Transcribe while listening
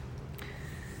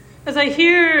As I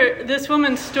hear this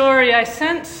woman's story, I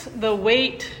sense the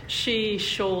weight she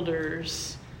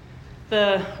shoulders,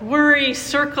 the worry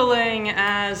circling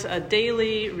as a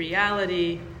daily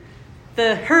reality,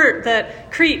 the hurt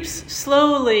that creeps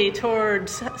slowly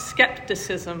towards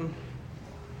skepticism.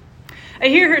 I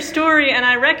hear her story and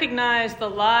I recognize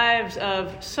the lives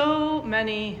of so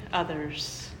many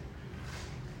others.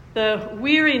 The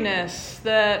weariness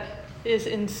that is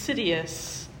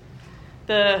insidious,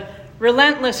 the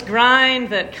relentless grind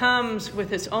that comes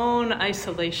with its own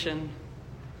isolation.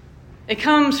 It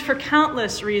comes for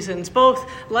countless reasons, both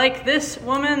like this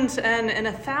woman's and in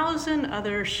 1,000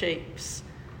 other shapes.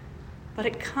 But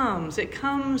it comes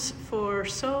for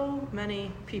so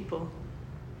many people.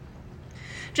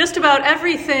 Just about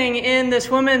everything in this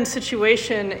woman's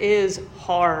situation is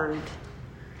hard.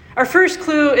 Our first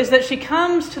clue is that she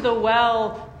comes to the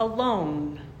well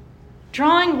alone.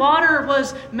 Drawing water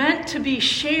was meant to be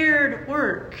shared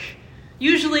work.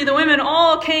 Usually the women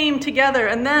all came together,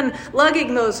 and then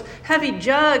lugging those heavy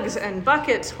jugs and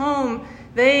buckets home,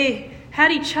 they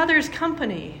had each other's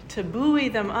company to buoy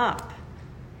them up.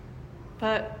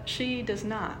 But she does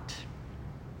not.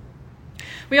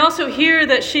 We also hear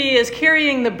that she is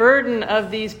carrying the burden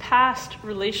of these past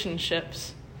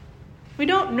relationships. We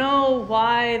don't know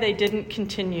why they didn't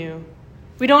continue.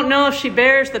 We don't know if she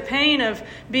bears the pain of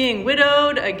being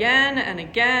widowed again and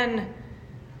again,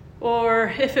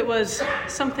 or if it was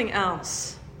something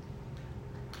else.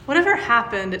 Whatever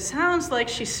happened, it sounds like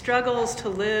she struggles to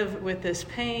live with this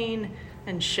pain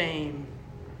and shame.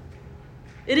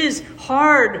 It is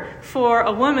hard for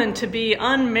a woman to be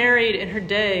unmarried in her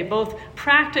day, both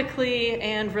practically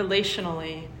and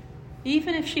relationally,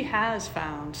 even if she has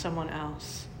found someone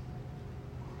else.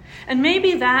 And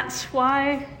maybe that's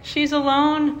why she's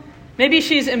alone. Maybe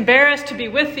she's embarrassed to be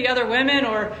with the other women,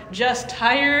 or just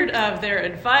tired of their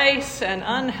advice and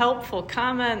unhelpful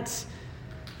comments,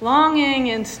 longing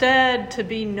instead to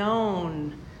be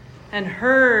known and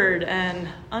heard and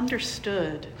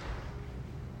understood.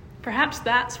 Perhaps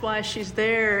that's why she's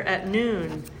there at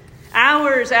noon,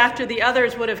 hours after the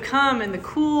others would have come in the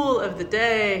cool of the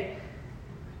day.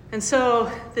 And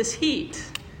so this heat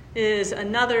is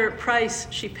another price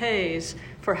she pays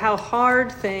for how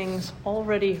hard things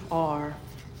already are.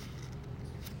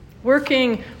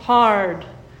 Working hard,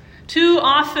 too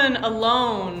often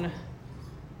alone,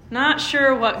 not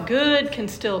sure what good can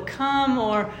still come,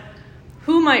 or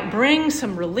who might bring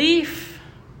some relief,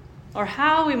 or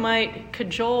how we might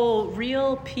cajole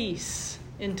real peace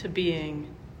into being.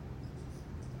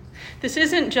 This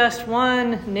isn't just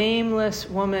one nameless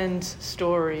woman's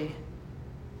story.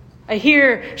 I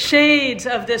hear shades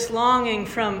of this longing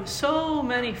from so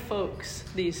many folks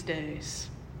these days.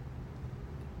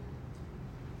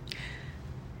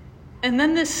 And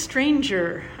then this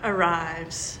stranger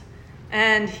arrives,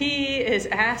 and he is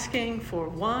asking for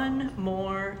one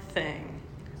more thing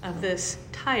of this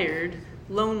tired,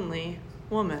 lonely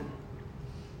woman.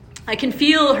 I can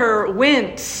feel her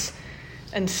wince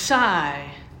and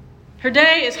sigh. Her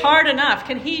day is hard enough.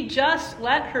 Can he just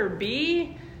let her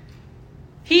be?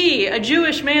 He, a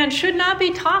Jewish man, should not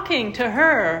be talking to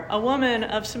her, a woman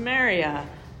of Samaria.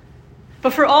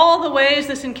 But for all the ways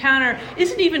this encounter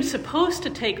isn't even supposed to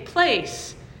take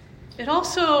place, it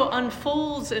also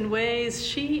unfolds in ways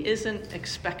she isn't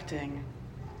expecting.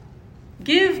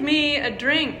 "Give me a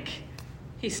drink,"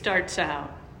 he starts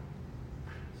out.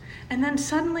 And then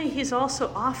suddenly he's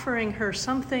also offering her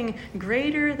something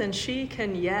greater than she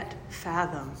can yet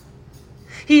fathom.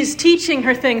 He's teaching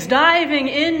her things, diving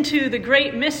into the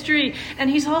great mystery, and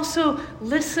he's also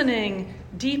listening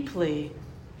deeply,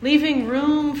 leaving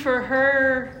room for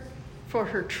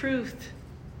her truth.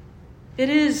 It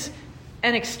is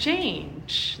an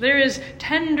exchange. There is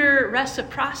tender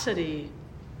reciprocity.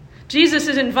 Jesus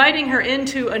is inviting her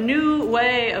into a new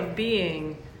way of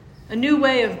being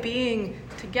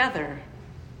together.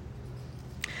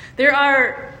 There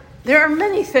are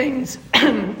many things.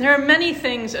 There are many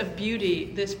things of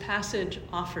beauty this passage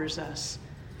offers us.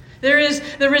 There is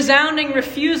the resounding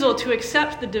refusal to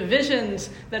accept the divisions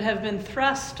that have been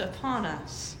thrust upon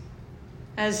us,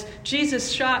 as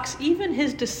Jesus shocks even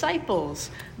his disciples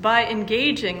by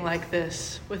engaging like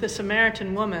this with a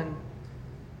Samaritan woman.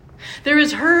 There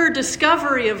is her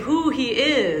discovery of who he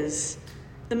is,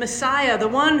 the Messiah, the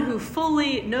one who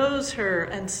fully knows her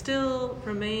and still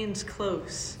remains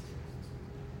close.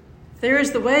 There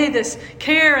is the way this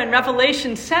care and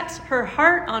revelation sets her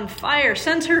heart on fire,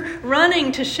 sends her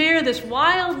running to share this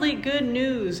wildly good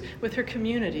news with her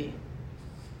community.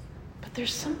 But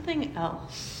there's something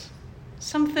else,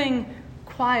 something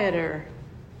quieter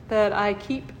that I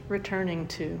keep returning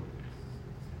to.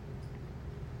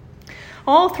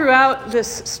 All throughout this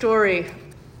story,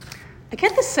 I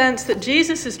get the sense that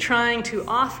Jesus is trying to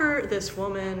offer this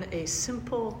woman a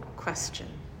simple question.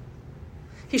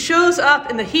 He shows up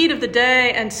in the heat of the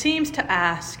day and seems to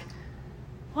ask,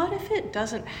 what if it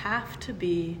doesn't have to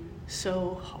be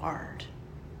so hard?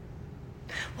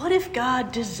 What if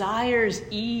God desires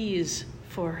ease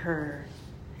for her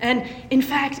and, in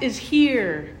fact, is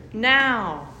here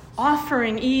now,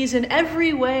 offering ease in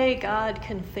every way God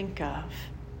can think of?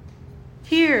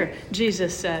 Here,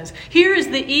 Jesus says, here is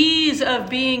the ease of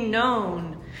being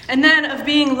known and then of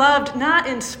being loved, not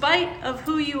in spite of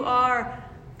who you are,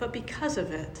 but because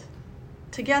of it,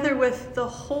 together with the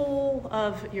whole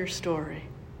of your story.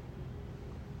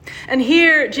 And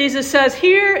here, Jesus says,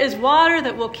 here is water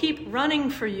that will keep running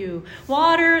for you,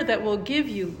 water that will give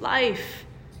you life,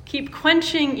 keep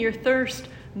quenching your thirst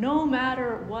no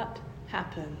matter what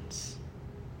happens.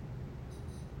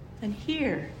 And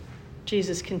here,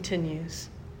 Jesus continues,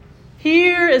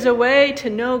 here is a way to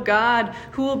know God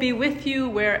who will be with you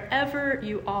wherever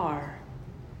you are.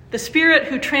 The Spirit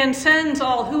who transcends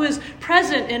all, who is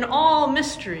present in all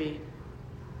mystery.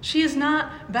 She is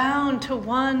not bound to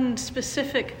one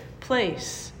specific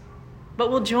place,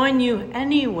 but will join you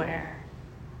anywhere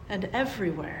and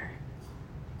everywhere.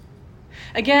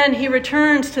 Again, he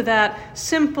returns to that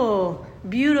simple,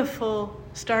 beautiful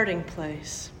starting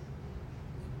place.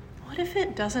 What if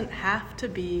it doesn't have to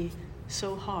be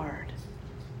so hard?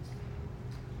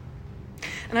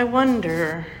 And I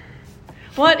wonder,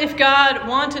 what if God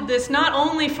wanted this not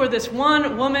only for this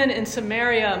one woman in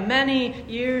Samaria many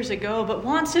years ago, but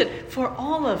wants it for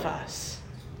all of us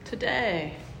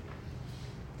today?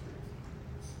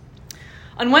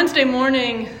 On Wednesday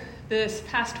morning this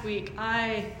past week,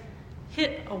 I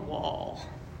hit a wall.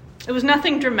 It was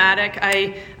nothing dramatic.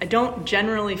 I don't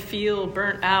generally feel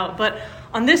burnt out, but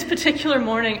on this particular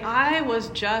morning, I was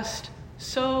just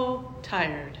so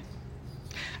tired.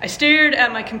 I stared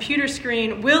at my computer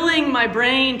screen, willing my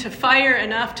brain to fire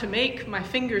enough to make my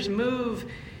fingers move,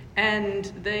 and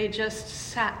they just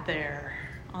sat there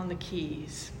on the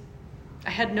keys. I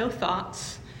had no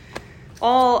thoughts.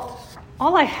 All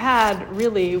I had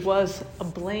really was a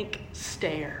blank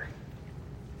stare.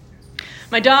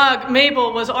 My dog,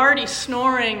 Mabel, was already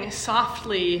snoring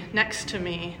softly next to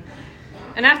me.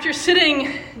 And after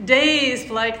sitting dazed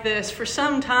like this for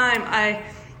some time, I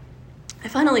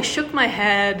finally shook my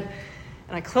head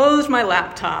and I closed my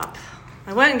laptop.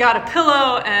 I went and got a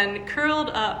pillow and curled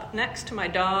up next to my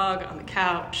dog on the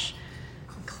couch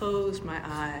and closed my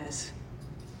eyes.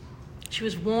 She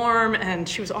was warm and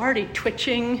she was already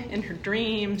twitching in her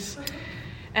dreams.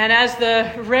 And as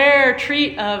the rare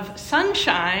treat of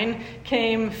sunshine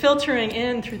came filtering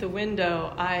in through the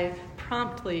window, I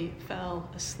promptly fell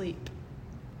asleep.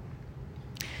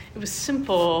 It was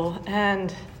simple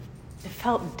and it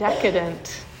felt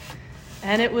decadent,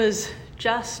 and it was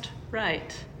just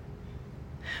right.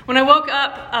 When I woke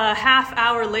up a half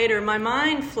hour later, my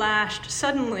mind flashed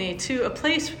suddenly to a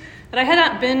place that I had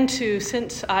not been to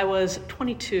since I was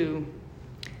 22.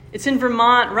 It's in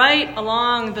Vermont, right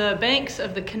along the banks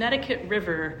of the Connecticut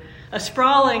River, a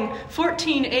sprawling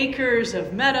 14 acres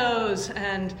of meadows,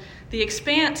 and the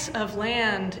expanse of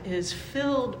land is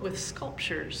filled with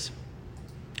sculptures.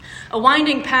 A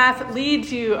winding path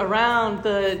leads you around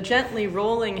the gently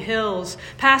rolling hills,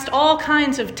 past all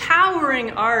kinds of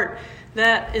towering art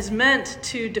that is meant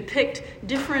to depict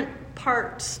different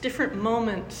parts, different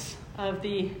moments of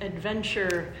the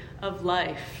adventure of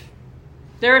life.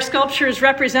 There are sculptures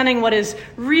representing what is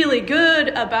really good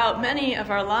about many of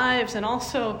our lives and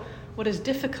also what is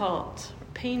difficult or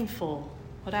painful,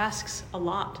 what asks a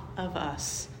lot of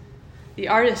us. The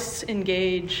artists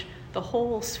engage the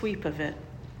whole sweep of it.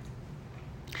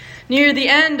 Near the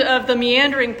end of the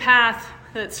meandering path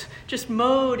that's just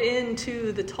mowed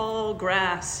into the tall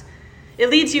grass, it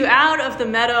leads you out of the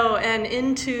meadow and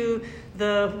into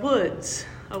the woods,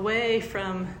 away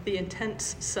from the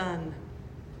intense sun.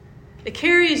 It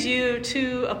carries you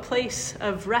to a place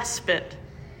of respite.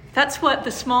 That's what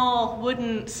the small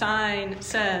wooden sign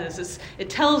says. It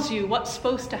tells you what's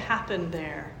supposed to happen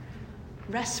there.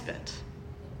 Respite.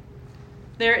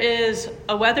 There is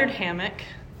a weathered hammock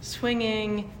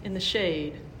swinging in the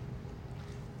shade.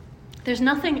 There's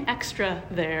nothing extra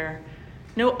there.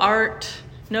 No art,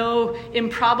 no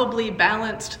improbably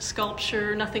balanced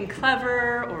sculpture, nothing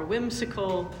clever or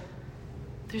whimsical.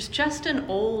 There's just an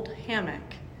old hammock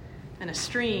and a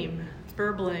stream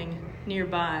burbling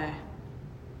nearby.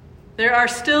 There are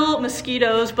still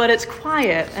mosquitoes, but it's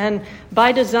quiet, and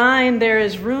by design there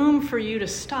is room for you to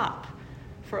stop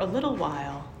for a little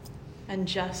while and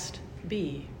just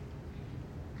be.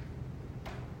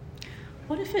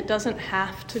 what if it doesn't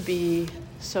have to be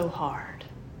so hard?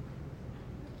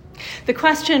 The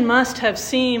question must have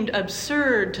seemed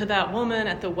absurd to that woman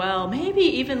at the well, maybe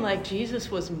even like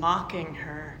Jesus was mocking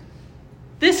her.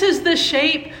 This is the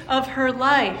shape of her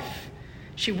life.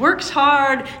 She works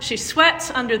hard, she sweats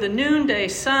under the noonday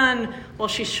sun, while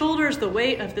she shoulders the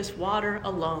weight of this water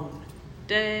alone,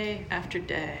 day after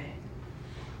day.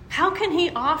 How can he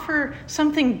offer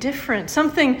something different,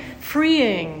 something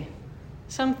freeing,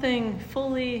 something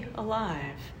fully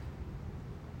alive?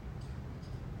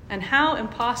 And how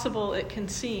impossible it can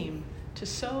seem to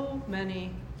so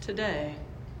many today,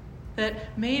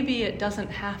 that maybe it doesn't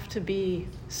have to be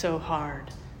so hard,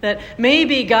 that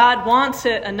maybe God wants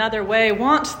it another way,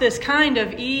 wants this kind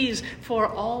of ease for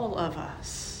all of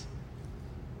us.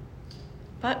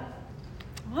 But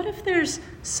what if there's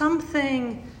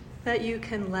something that you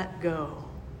can let go,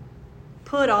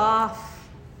 put off,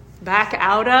 back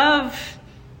out of,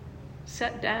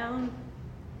 set down?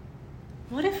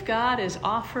 What if God is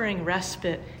offering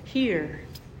respite here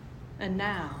and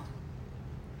now?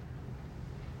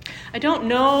 I don't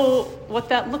know what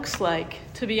that looks like,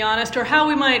 to be honest, or how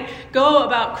we might go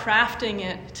about crafting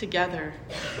it together.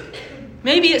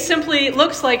 Maybe it simply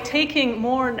looks like taking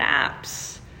more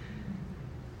naps.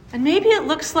 And maybe it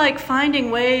looks like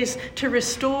finding ways to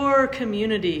restore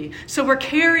community, so we're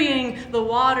carrying the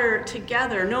water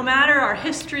together, no matter our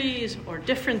histories or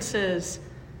differences,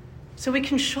 so we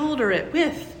can shoulder it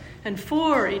with and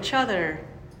for each other,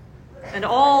 and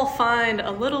all find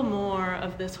a little more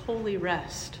of this holy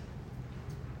rest.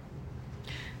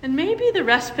 And maybe the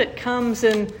respite comes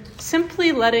in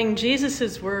simply letting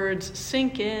Jesus' words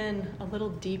sink in a little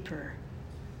deeper,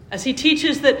 as he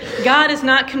teaches that God is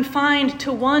not confined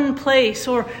to one place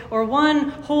or one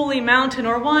holy mountain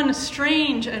or one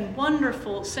strange and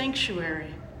wonderful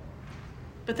sanctuary,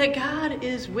 but that God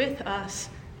is with us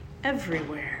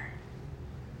everywhere.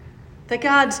 That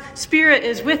God's Spirit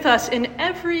is with us in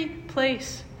every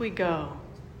place we go.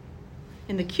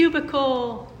 In the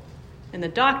cubicle, in the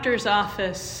doctor's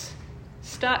office,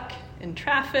 stuck in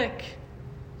traffic,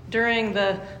 during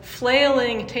the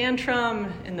flailing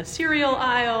tantrum in the cereal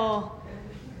aisle,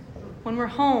 when we're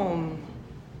home,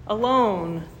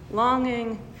 alone,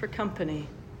 longing for company.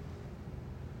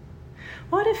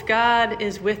 What if God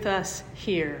is with us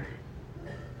here,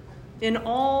 in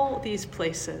all these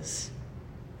places,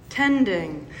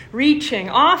 tending, reaching,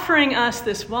 offering us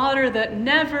this water that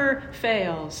never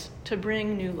fails to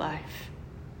bring new life?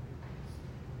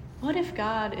 What if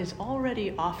God is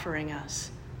already offering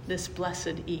us this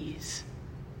blessed ease?